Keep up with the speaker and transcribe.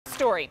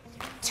story.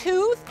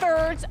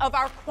 2/3 of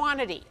our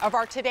quantity of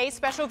our today's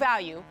special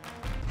value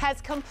has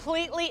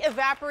completely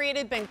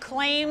evaporated, been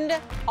claimed,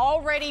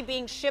 already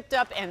being shipped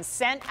up and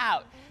sent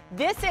out.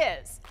 This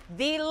is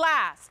the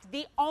last,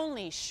 the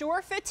only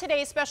SureFit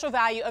Today's Special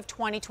Value of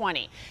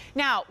 2020.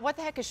 Now, what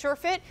the heck is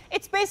SureFit?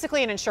 It's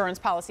basically an insurance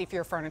policy for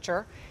your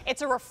furniture.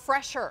 It's a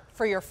refresher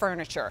for your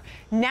furniture.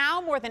 Now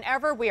more than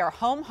ever, we are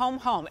home, home,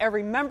 home.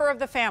 Every member of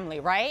the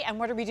family, right? And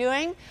what are we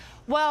doing?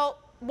 Well,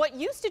 what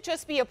used to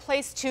just be a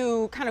place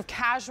to kind of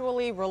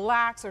casually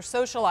relax or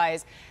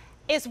socialize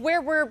is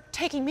where we're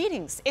taking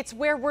meetings. It's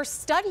where we're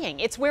studying.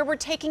 It's where we're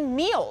taking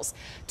meals.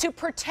 To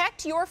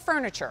protect your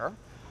furniture,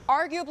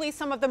 arguably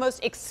some of the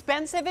most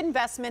expensive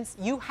investments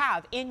you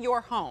have in your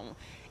home,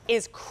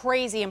 is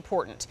crazy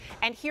important.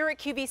 And here at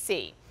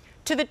QVC,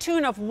 to the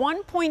tune of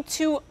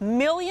 1.2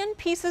 million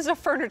pieces of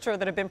furniture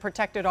that have been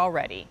protected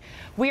already,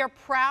 we are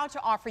proud to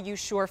offer you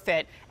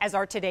SureFit as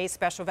our today's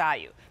special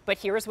value. But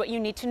here's what you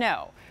need to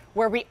know.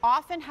 Where we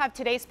often have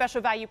today's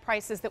special value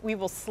prices that we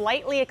will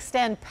slightly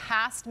extend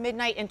past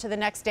midnight into the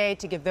next day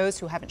to give those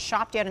who haven't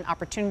shopped yet an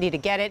opportunity to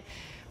get it,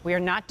 we are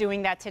not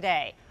doing that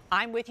today.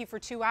 I'm with you for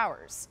 2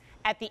 hours.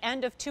 At the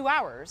end of 2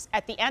 hours,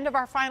 at the end of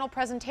our final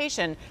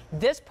presentation,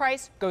 this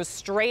price goes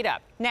straight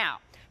up. Now,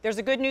 there's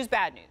a good news,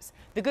 bad news.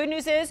 The good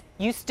news is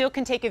you still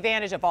can take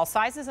advantage of all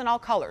sizes and all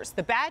colors.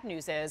 The bad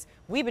news is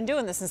we've been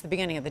doing this since the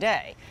beginning of the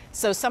day.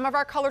 So some of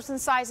our colors and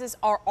sizes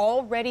are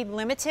already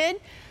limited.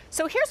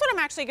 So here's what I'm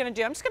actually going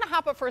to do. I'm just going to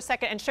hop up for a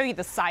second and show you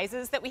the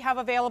sizes that we have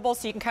available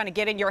so you can kind of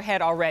get in your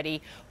head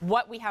already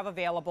what we have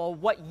available,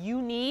 what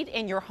you need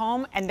in your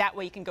home, and that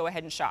way you can go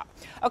ahead and shop.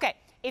 Okay,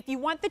 if you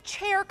want the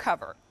chair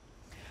cover,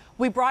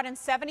 we brought in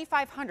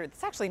 7,500.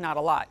 That's actually not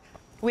a lot.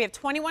 We have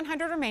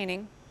 2,100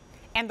 remaining,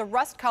 and the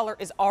rust color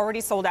is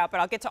already sold out,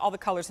 but I'll get to all the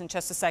colors in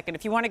just a second.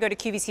 If you want to go to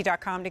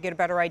QVC.com to get a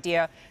better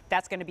idea,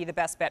 that's going to be the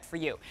best bet for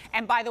you.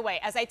 And by the way,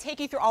 as I take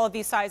you through all of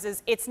these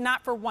sizes, it's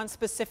not for one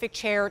specific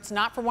chair. It's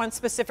not for one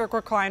specific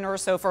recliner or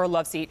sofa or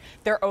love seat.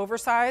 They're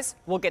oversized.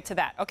 We'll get to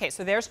that. Okay,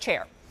 so there's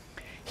chair.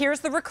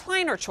 Here's the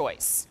recliner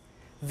choice.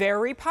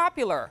 Very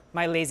popular,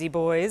 my lazy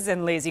boys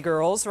and lazy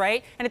girls,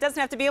 right? And it doesn't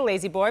have to be a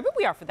lazy boy, but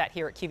we offer that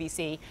here at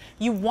QVC.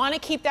 You want to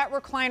keep that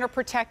recliner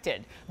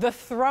protected. The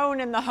throne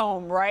in the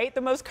home, right?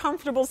 The most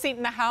comfortable seat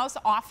in the house.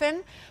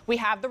 Often, we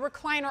have the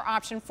recliner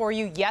option for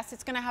you. Yes,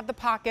 it's going to have the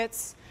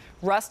pockets.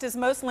 Rust is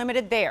most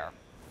limited there.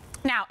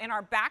 Now, in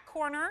our back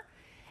corner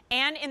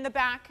and in the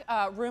back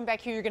room back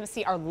here, you're going to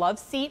see our love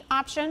seat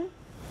option.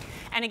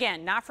 And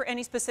again, not for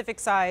any specific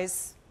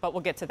size, but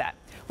we'll get to that.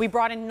 We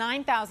brought in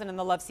 9,000 in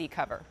the love seat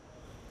cover.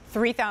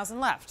 3,000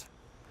 left.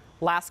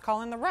 Last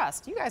call in the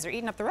rust. You guys are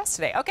eating up the rest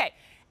today. Okay,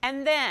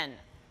 and then,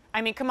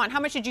 I mean, come on, how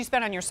much did you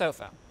spend on your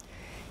sofa?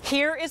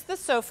 Here is the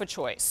sofa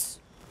choice,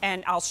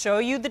 and I'll show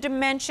you the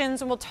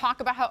dimensions, and we'll talk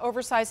about how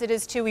oversized it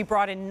is too. We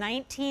brought in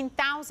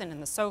 19,000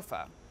 in the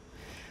sofa.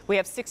 We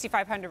have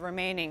 6,500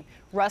 remaining.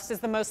 Rust is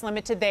the most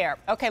limited there.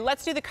 Okay,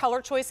 let's do the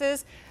color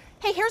choices.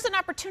 Hey, here's an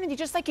opportunity,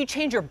 just like you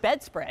change your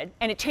bedspread,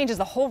 and it changes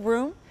the whole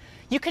room.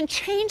 You can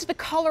change the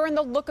color and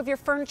the look of your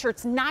furniture.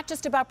 It's not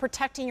just about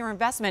protecting your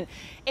investment.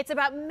 It's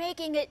about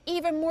making it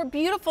even more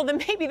beautiful than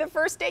maybe the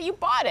first day you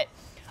bought it.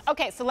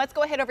 Okay, so let's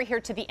go ahead over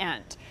here to the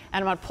end.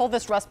 And I'm going to pull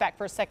this rust back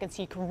for a second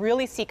so you can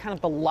really see kind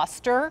of the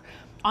luster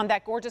on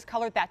that gorgeous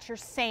color. That's your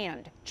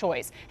sand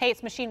choice. Hey,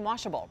 it's machine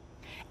washable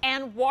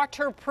and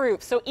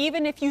waterproof. So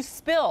even if you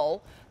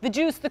spill the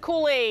juice, the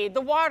Kool-Aid,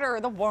 the water,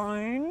 the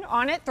wine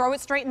on it, throw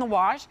it straight in the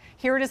wash.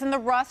 Here it is in the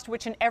rust,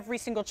 which in every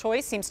single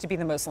choice seems to be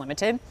the most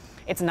limited.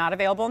 It's not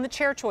available in the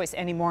chair choice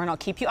anymore, and I'll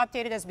keep you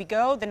updated as we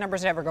go. The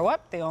numbers never go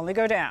up, they only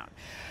go down.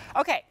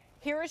 Okay,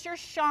 here is your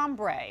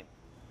chambray.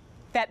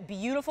 That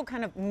beautiful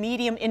kind of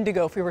medium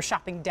indigo if we were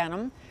shopping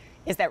denim.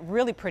 Is that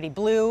really pretty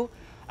blue?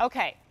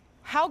 Okay.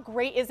 How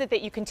great is it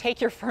that you can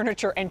take your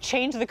furniture and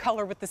change the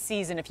color with the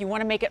season? If you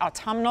want to make it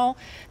autumnal,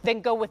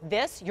 then go with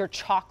this, your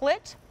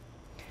chocolate.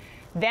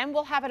 Then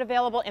we'll have it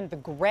available in the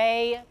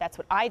gray. That's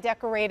what I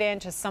decorate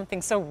in, just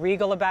something so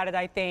regal about it,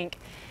 I think.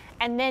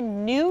 And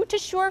then new to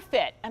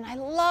SureFit, and I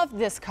love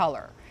this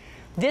color.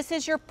 This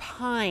is your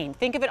pine.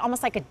 Think of it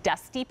almost like a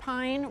dusty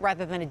pine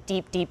rather than a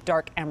deep, deep,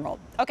 dark emerald.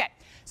 Okay,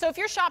 so if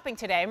you're shopping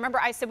today, remember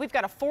I said we've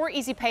got a 4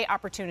 easy pay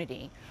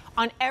opportunity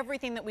on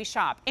everything that we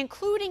shop,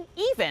 including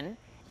even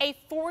a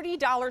 $40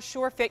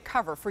 SureFit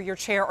cover for your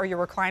chair or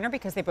your recliner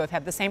because they both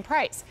have the same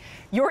price.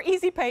 Your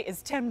easy pay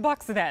is 10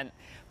 bucks then,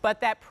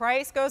 but that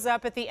price goes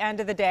up at the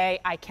end of the day.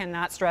 I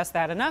cannot stress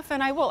that enough,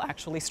 and I will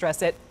actually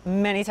stress it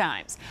many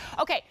times.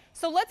 Okay,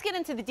 so let's get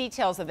into the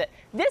details of it.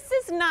 This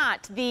is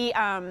not the,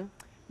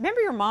 remember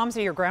your mom's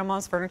or your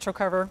grandma's furniture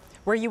cover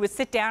where you would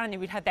sit down and you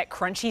would have that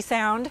crunchy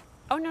sound?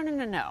 Oh, no, no,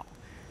 no, no.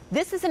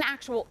 This is an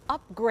actual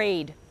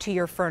upgrade to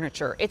your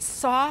furniture. It's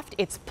soft,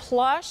 it's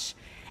plush,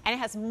 and it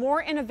has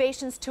more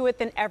innovations to it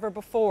than ever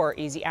before.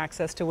 Easy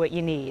access to what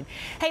you need.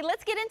 Hey,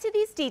 let's get into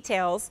these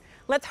details.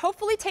 Let's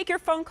hopefully take your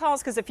phone calls,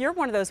 because if you're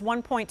one of those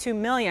 1.2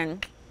 million,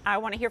 I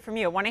want to hear from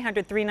you at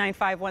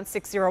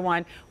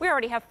 1-800-395-1601. We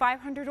already have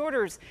 500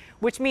 orders,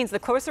 which means the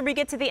closer we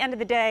get to the end of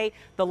the day,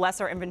 the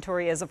less our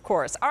inventory is, of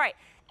course. All right,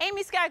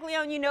 Amy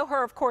Scaglione, you know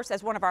her, of course,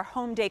 as one of our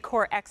home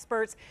decor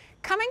experts,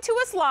 coming to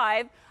us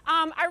live.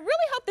 I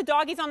really hope the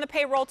doggy's on the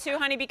payroll too,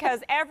 honey,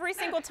 because every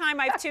single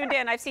time I've tuned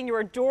in, I've seen your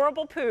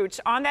adorable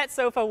pooch on that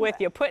sofa with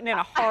you, putting in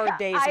a hard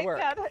day's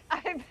work.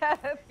 I've had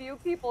a few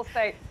people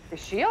say, is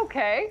she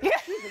okay?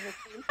 She's in the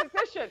same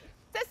position.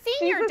 The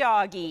senior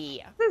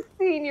doggy. The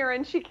senior,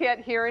 and she can't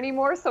hear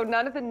anymore, so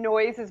none of the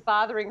noise is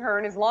bothering her.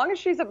 And as long as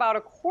she's about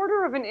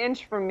 1/4 of an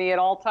inch from me at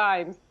all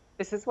times,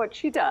 this is what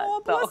she does.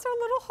 Oh, bless her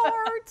little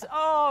heart.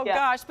 Oh, yeah.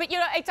 Gosh. But, you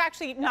know, it's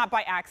actually not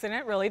by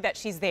accident, really, that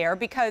she's there,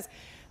 because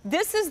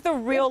this is the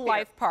real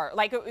life part.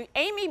 Like,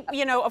 Amy,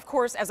 you know, of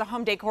course, as a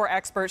home decor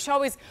expert, she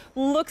always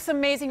looks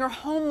amazing. Her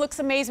home looks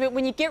amazing. But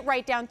when you get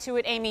right down to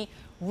it, Amy,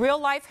 real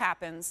life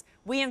happens.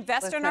 We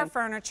invest in our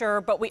furniture,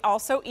 but we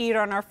also eat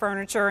on our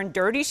furniture, and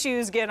dirty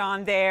shoes get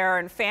on there,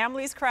 and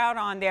families crowd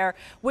on there,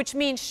 which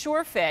means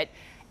SureFit,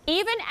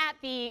 even at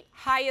the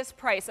highest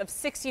price of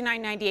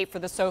 $69.98 for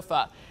the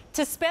sofa,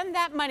 to spend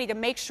that money to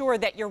make sure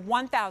that your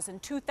 $1,000,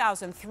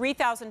 $2,000,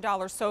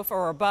 $3,000 sofa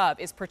or above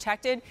is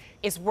protected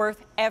is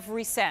worth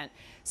every cent.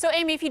 So,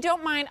 Amy, if you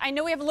don't mind, I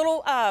know we have a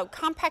little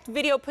compact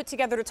video put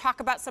together to talk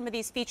about some of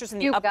these features and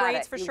the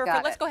upgrades for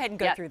SureFit. Let's go ahead and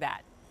go through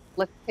that.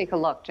 Let's take a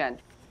look, Jen.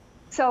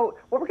 So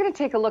what we're going to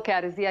take a look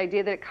at is the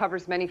idea that it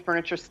covers many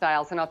furniture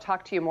styles, and I'll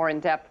talk to you more in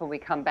depth when we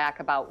come back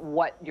about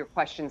what your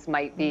questions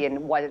might be and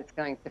what it's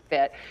going to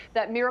fit.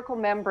 That miracle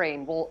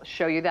membrane will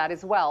show you that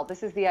as well.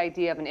 This is the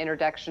idea of an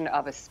introduction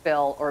of a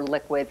spill or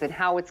liquids and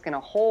how it's going to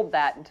hold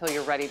that until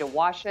you're ready to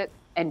wash it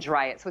and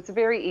dry it. So it's a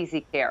very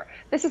easy care.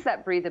 This is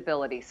that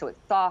breathability. So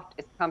it's soft,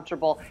 it's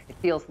comfortable, it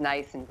feels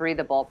nice and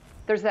breathable.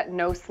 There's that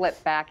no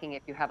slip backing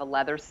if you have a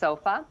leather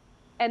sofa.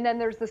 And then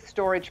there's the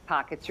storage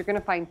pockets. You're going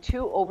to find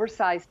 2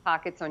 oversized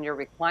pockets on your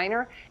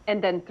recliner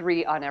and then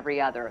 3 on every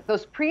other.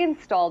 Those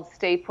pre-installed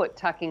StayPut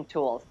tucking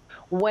tools.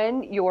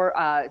 When your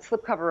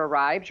slipcover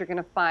arrives, you're going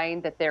to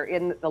find that they're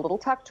in the little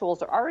tuck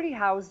tools are already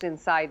housed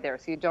inside there,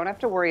 so you don't have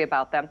to worry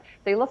about them.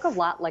 They look a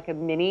lot like a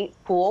mini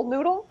pool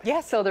noodle.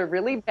 Yes. So they're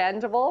really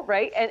bendable,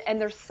 right?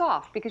 And they're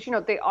soft because, you know,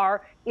 they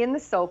are in the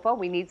sofa.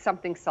 We need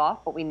something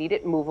soft, but we need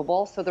it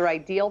movable. So they're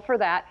ideal for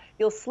that.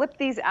 You'll slip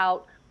these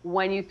out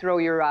when you throw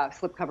your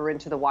slipcover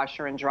into the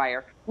washer and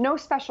dryer. No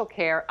special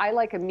care. I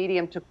like a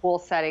medium to cool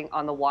setting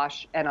on the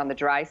wash and on the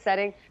dry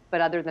setting. But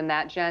other than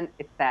that, Jen,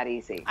 it's that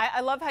easy. I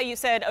love how you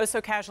said, oh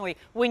so casually,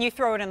 when you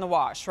throw it in the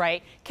wash,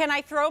 right? Can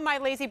I throw my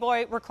Lazy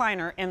Boy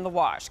recliner in the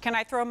wash? Can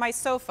I throw my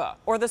sofa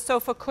or the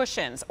sofa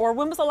cushions? Or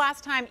when was the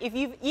last time,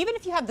 even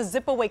if you have the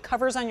zip-away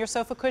covers on your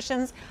sofa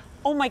cushions,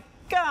 oh my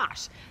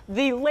gosh,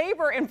 the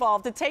labor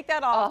involved to take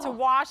that off, to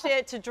wash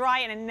it, to dry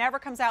it, and it never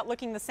comes out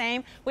looking the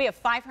same. We have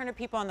 500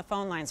 people on the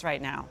phone lines right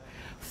now.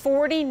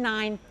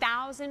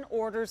 49,000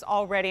 orders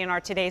already in our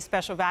today's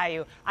special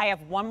value. I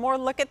have one more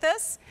look at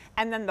this,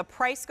 and then the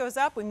price goes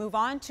up. We move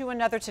on to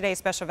another today's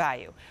special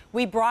value.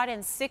 We brought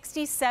in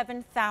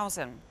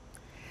 67,000.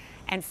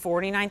 And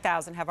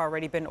 49,000 have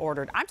already been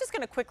ordered. I'm just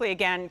going to quickly,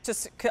 again,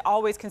 just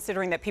always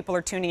considering that people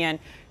are tuning in,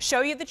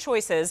 show you the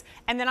choices,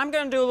 and then I'm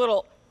going to do a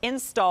little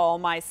install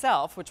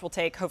myself, which will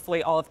take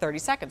hopefully all of 30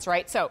 seconds,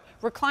 right? So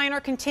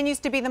recliner continues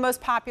to be the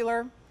most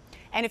popular.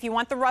 And if you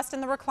want the rust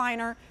in the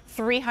recliner,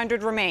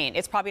 300 remain.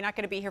 It's probably not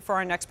going to be here for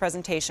our next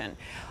presentation.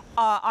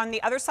 On the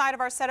other side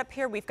of our setup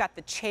here, we've got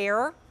the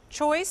chair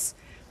choice.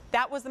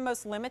 That was the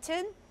most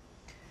limited.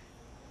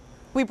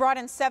 We brought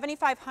in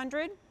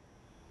 7,500.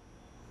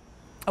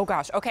 Oh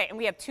gosh, okay, and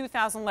we have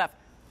 2,000 left.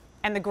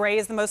 And the gray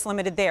is the most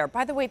limited there.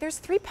 By the way, there's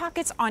 3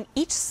 pockets on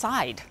each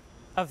side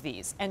of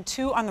these and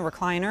 2 on the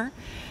recliner.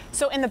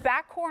 So in the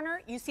back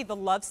corner, you see the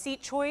love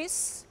seat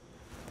choice.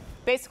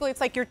 Basically,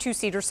 it's like your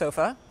 2-seater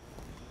sofa.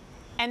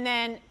 And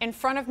then in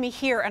front of me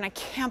here, and I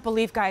can't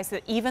believe, guys,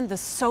 that even the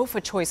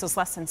sofa choice is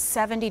less than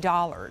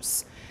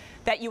 $70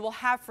 that you will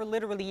have for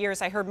literally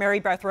years. I heard Mary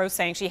Beth Rose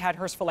saying she had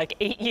hers for like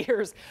 8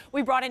 years.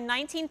 We brought in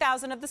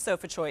 19,000 of the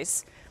sofa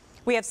choice.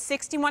 We have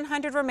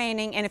 6,100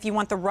 remaining, and if you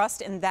want the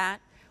rust in that,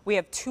 we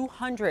have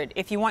 200.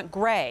 If you want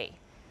gray,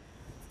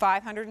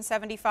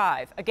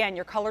 575. Again,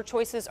 your color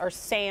choices are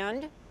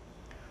sand,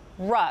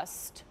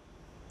 rust,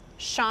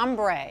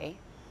 chambray,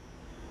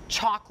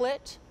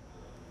 chocolate,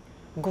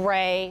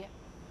 gray,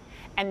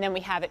 and then we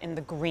have it in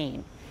the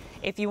green.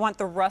 If you want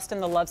the rust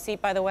and the love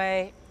seat, by the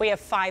way, we have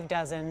 5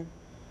 dozen.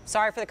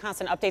 Sorry for the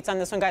constant updates on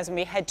this one, guys. When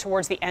we head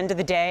towards the end of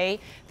the day,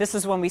 this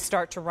is when we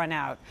start to run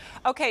out.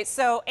 Okay,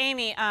 so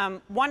Amy,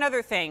 one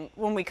other thing,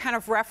 when we kind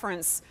of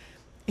reference,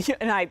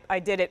 and I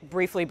did it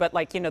briefly, but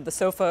like, you know, the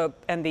sofa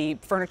and the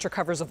furniture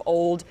covers of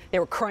old, they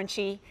were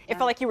crunchy. It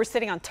felt like you were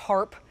sitting on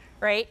tarp,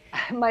 right?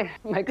 My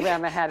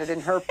grandma had it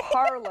in her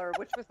parlor,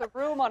 which was a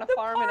room on a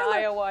farm in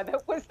Iowa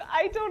that was,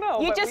 I don't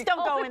know. You just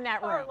don't go in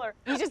that room.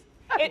 You just,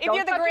 if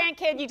you're the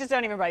grandkid, you just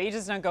don't even buy it. You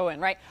just don't go in,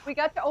 right? We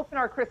got to open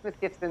our Christmas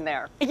gifts in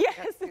there.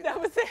 Yes, that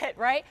was it,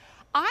 right?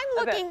 I'm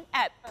looking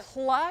at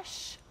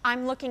plush,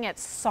 I'm looking at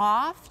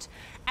soft,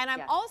 and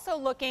I'm also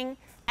looking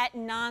at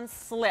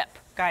non-slip.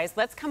 Guys,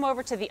 let's come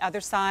over to the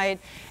other side.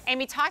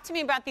 Amy, talk to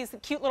me about these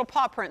cute little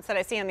paw prints that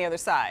I see on the other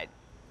side.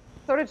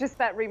 sort of just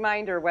that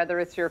reminder, whether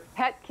it's your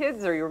pet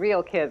kids or your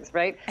real kids,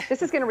 right?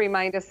 This is going to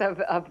remind us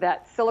of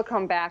that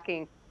silicone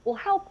backing will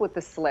help with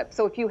the slip.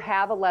 So if you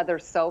have a leather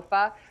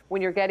sofa,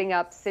 when you're getting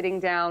up, sitting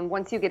down,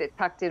 once you get it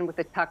tucked in with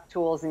the tuck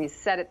tools and you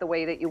set it the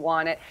way that you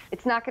want it,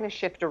 it's not going to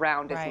shift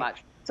around as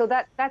much. So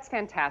that's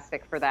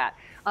fantastic for that.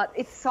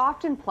 It's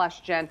soft and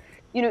plush, Jen.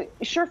 You know,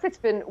 SureFit's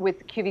been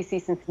with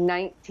QVC since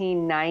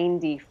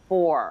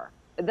 1994.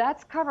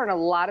 That's covering a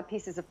lot of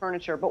pieces of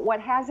furniture, but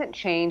what hasn't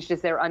changed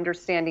is their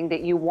understanding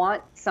that you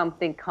want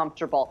something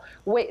comfortable.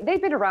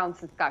 They've been around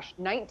since, gosh,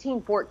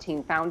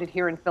 1914, founded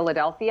here in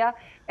Philadelphia.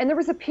 And there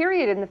was a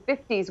period in the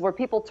 50s where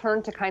people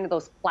turned to kind of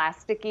those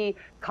plasticky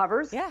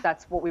covers. Yeah.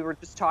 That's what we were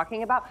just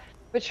talking about.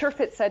 But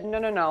SureFit said, no,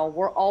 no, no,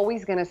 we're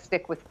always going to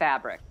stick with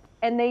fabric.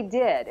 And they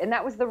did. And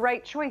that was the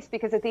right choice,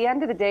 because at the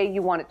end of the day,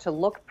 you want it to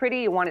look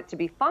pretty, you want it to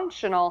be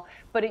functional,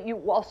 but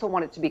you also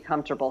want it to be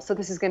comfortable. So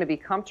this is going to be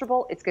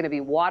comfortable, it's going to be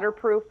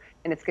waterproof,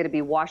 and it's going to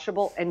be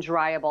washable and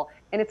dryable.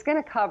 And it's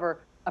going to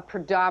cover a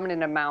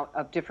predominant amount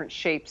of different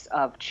shapes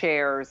of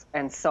chairs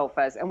and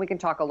sofas. And we can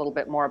talk a little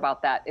bit more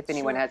about that if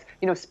anyone has,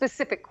 you know,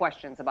 specific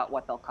questions about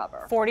what they'll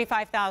cover.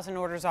 45,000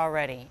 orders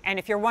already. And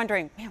if you're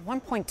wondering, man,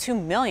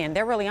 1.2 million,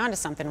 they're really onto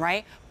something,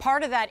 right?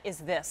 Part of that is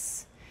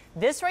this.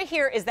 This right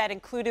here is that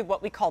included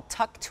what we call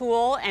tuck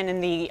tool, and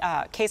in the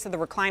case of the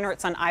recliner,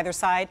 it's on either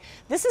side.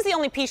 This is the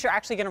only piece you're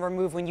actually going to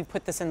remove when you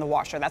put this in the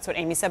washer. That's what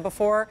Amy said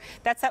before.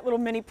 That's that little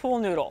mini pool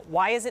noodle.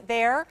 Why is it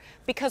there?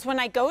 Because when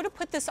I go to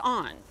put this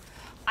on,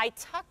 I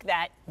tuck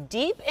that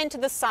deep into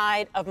the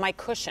side of my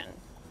cushion,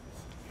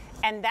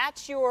 and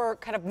that's your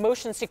kind of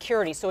motion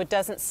security so it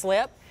doesn't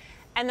slip.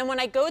 And then when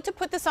I go to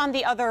put this on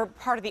the other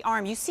part of the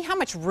arm, you see how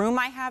much room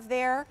I have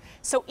there?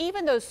 So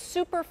even those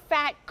super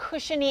fat,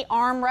 cushiony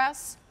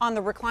armrests on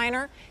the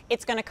recliner,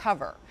 it's going to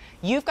cover.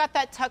 You've got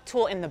that tuck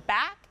tool in the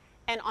back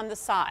and on the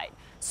side.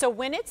 So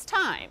when it's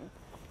time,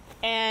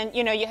 and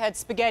you know, you had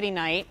spaghetti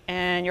night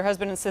and your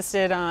husband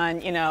insisted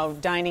on, you know,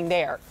 dining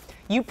there,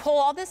 you pull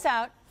all this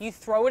out, you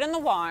throw it in the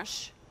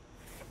wash,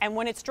 and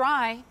when it's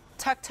dry,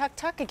 tuck, tuck,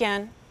 tuck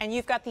again, and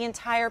you've got the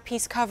entire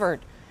piece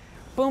covered.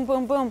 Boom,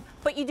 boom, boom.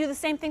 But you do the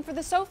same thing for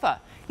the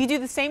sofa. You do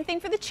the same thing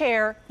for the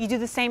chair. You do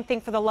the same thing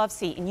for the love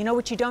seat. And you know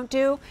what you don't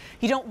do?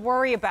 You don't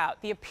worry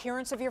about the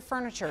appearance of your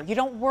furniture. You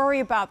don't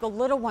worry about the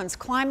little ones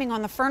climbing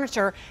on the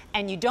furniture.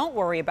 And you don't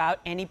worry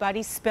about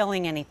anybody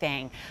spilling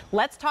anything.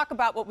 Let's talk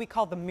about what we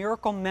call the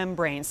miracle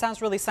membrane.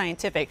 Sounds really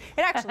scientific.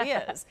 It actually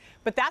is.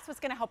 But that's what's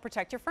going to help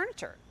protect your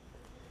furniture.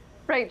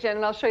 Right, Jen,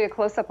 and I'll show you a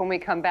close-up when we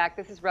come back.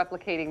 This is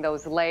replicating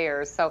those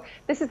layers. So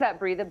this is that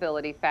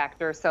breathability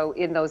factor. So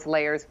in those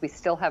layers, we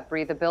still have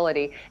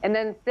breathability. And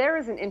then if there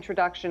is an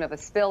introduction of a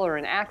spill or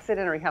an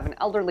accident, or you have an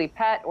elderly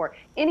pet or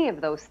any of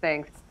those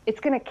things,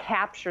 it's going to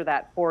capture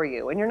that for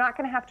you. And you're not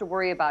going to have to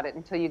worry about it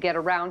until you get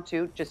around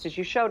to, just as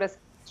you showed us,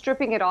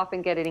 stripping it off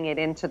and getting it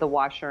into the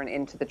washer and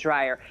into the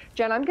dryer.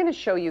 Jen, I'm going to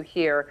show you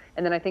here,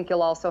 and then I think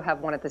you'll also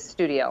have one at the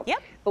studio. Yep.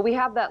 But we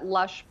have that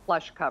lush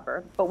plush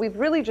cover, but we've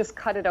really just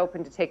cut it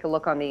open to take a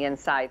look on the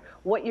inside.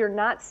 What you're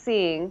not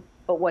seeing,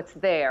 but what's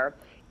there,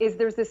 is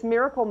there's this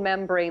miracle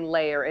membrane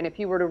layer, and if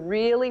you were to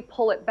really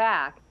pull it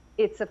back,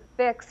 it's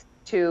affixed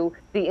to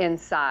the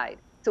inside.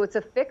 So it's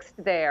affixed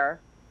there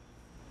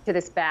to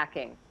this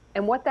backing.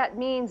 And what that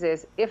means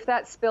is if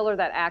that spill or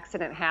that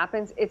accident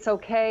happens, it's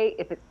okay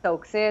if it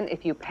soaks in,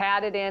 if you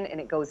pat it in and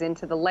it goes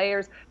into the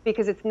layers,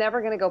 because it's never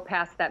going to go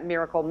past that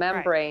miracle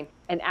membrane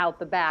and out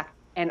the back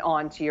and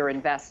onto your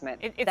investment.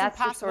 That's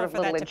your sort of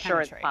little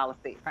insurance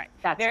policy. Right.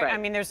 That's right. I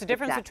mean, there's a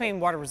difference between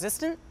water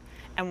resistant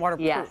and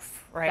waterproof, yes,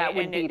 right? That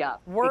would beat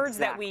up. Words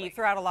that we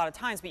throw out a lot of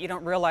times, but you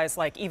don't realize,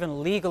 like,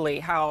 even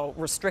legally how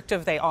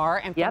restrictive they are.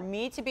 And for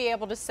me to be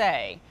able to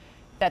say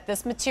that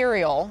this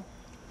material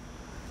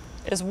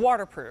is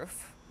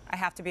waterproof, I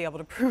have to be able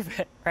to prove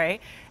it, right?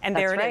 And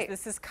there it is.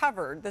 This is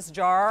covered. This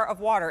jar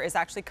of water is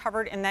actually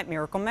covered in that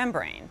miracle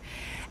membrane.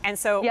 And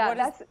so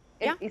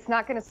it's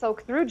not going to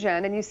soak through,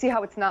 Jen, and you see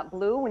how it's not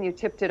blue when you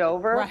tipped it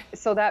over? Right.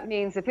 So that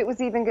means if it was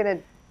even going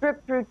to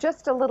drip through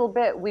just a little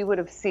bit, we would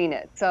have seen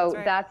it. So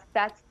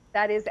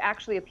that is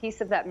actually a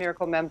piece of that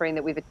miracle membrane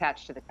that we've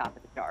attached to the top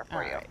of the jar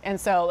for you. And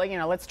so, you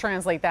know, let's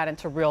translate that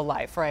into real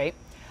life, right?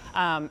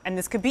 And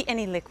this could be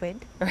any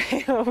liquid,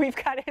 right? We've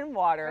got it in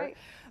water. Right.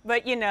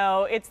 But, you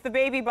know, it's the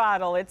baby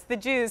bottle, it's the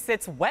juice,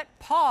 it's wet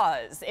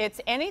paws, it's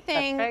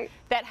anything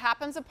that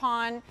happens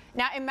upon.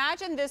 Now,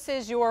 imagine this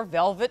is your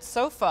velvet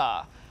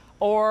sofa,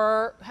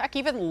 or heck,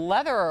 even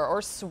leather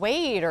or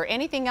suede or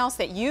anything else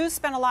that you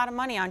spent a lot of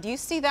money on. Do you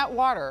see that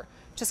water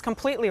just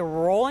completely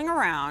rolling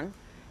around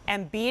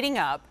and beating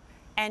up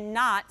and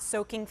not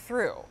soaking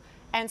through?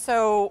 And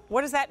so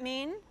what does that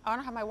mean? I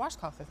don't have my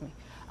washcloth with me.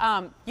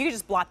 You could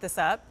just blot this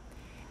up.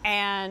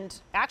 And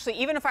actually,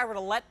 even if I were to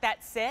let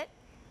that sit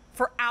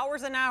for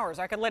hours and hours,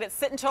 I could let it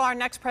sit until our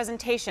next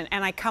presentation,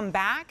 and I come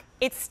back,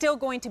 it's still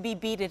going to be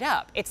beaded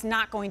up. It's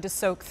not going to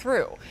soak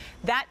through.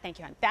 Thank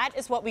you, hon. That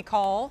is what we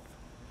call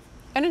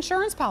an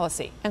insurance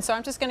policy. And so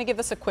I'm just going to give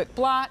this a quick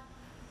blot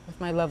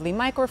with my lovely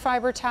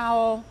microfiber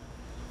towel,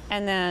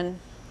 and then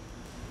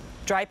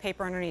dry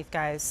paper underneath,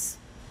 guys.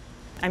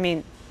 I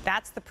mean,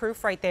 That's the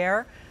proof right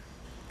there.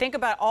 Think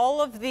about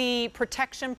all of the protection